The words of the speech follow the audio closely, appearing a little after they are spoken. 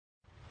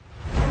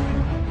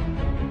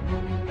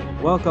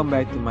Welcome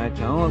back to my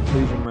channel.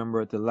 Please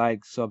remember to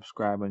like,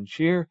 subscribe, and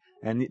share,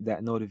 and hit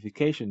that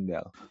notification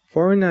bell.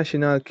 Foreign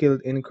national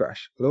killed in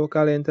crash.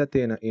 Local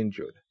entertainer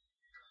injured.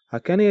 A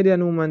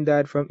Canadian woman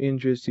died from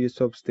injuries she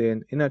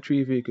sustained in a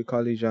three-vehicle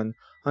collision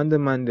on the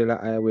Mandela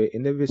Highway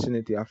in the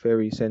vicinity of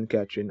Ferry St.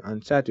 Catherine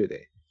on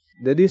Saturday.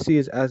 The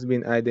deceased has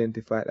been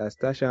identified as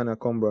Tashana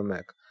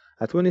Combermack,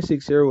 a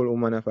 26-year-old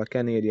woman of a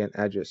Canadian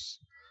address.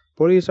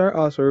 Police are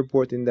also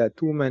reporting that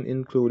two men,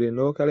 including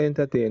local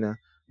entertainer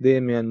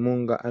Damian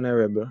Munga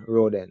Honorable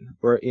Roden,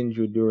 were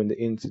injured during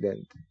the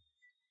incident.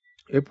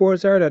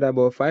 Reports are that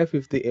about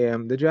 5:50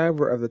 a.m., the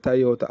driver of the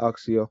Toyota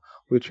Axio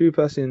with three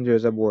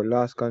passengers aboard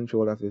lost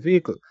control of the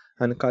vehicle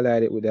and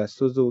collided with a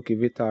Suzuki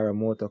Vitara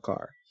motor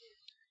car.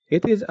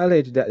 It is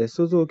alleged that the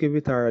Suzuki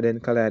Vitara then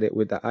collided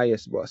with the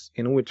IS bus,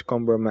 in which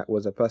Combermack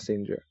was a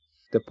passenger.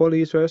 The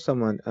police were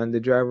summoned, and the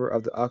driver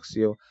of the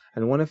Axio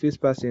and one of his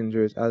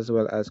passengers, as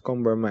well as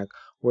Combermack,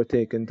 were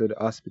taken to the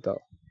hospital.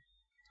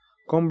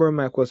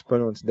 Combermack was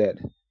pronounced dead,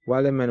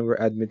 while the men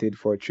were admitted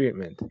for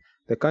treatment.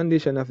 The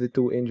condition of the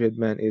two injured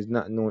men is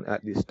not known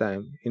at this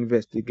time.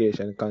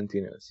 Investigation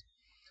continues.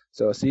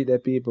 So see the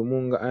people,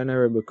 Munga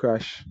Honorable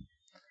crash.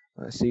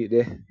 See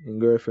the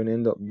girlfriend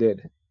end up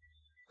dead.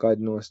 God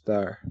knows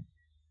star.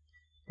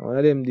 One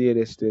of them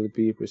did still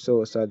people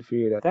so sad for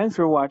that. Thanks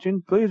for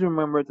watching. Please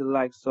remember to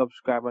like,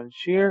 subscribe, and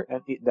share,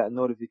 and hit that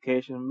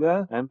notification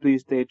bell. And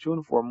please stay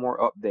tuned for more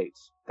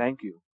updates. Thank you.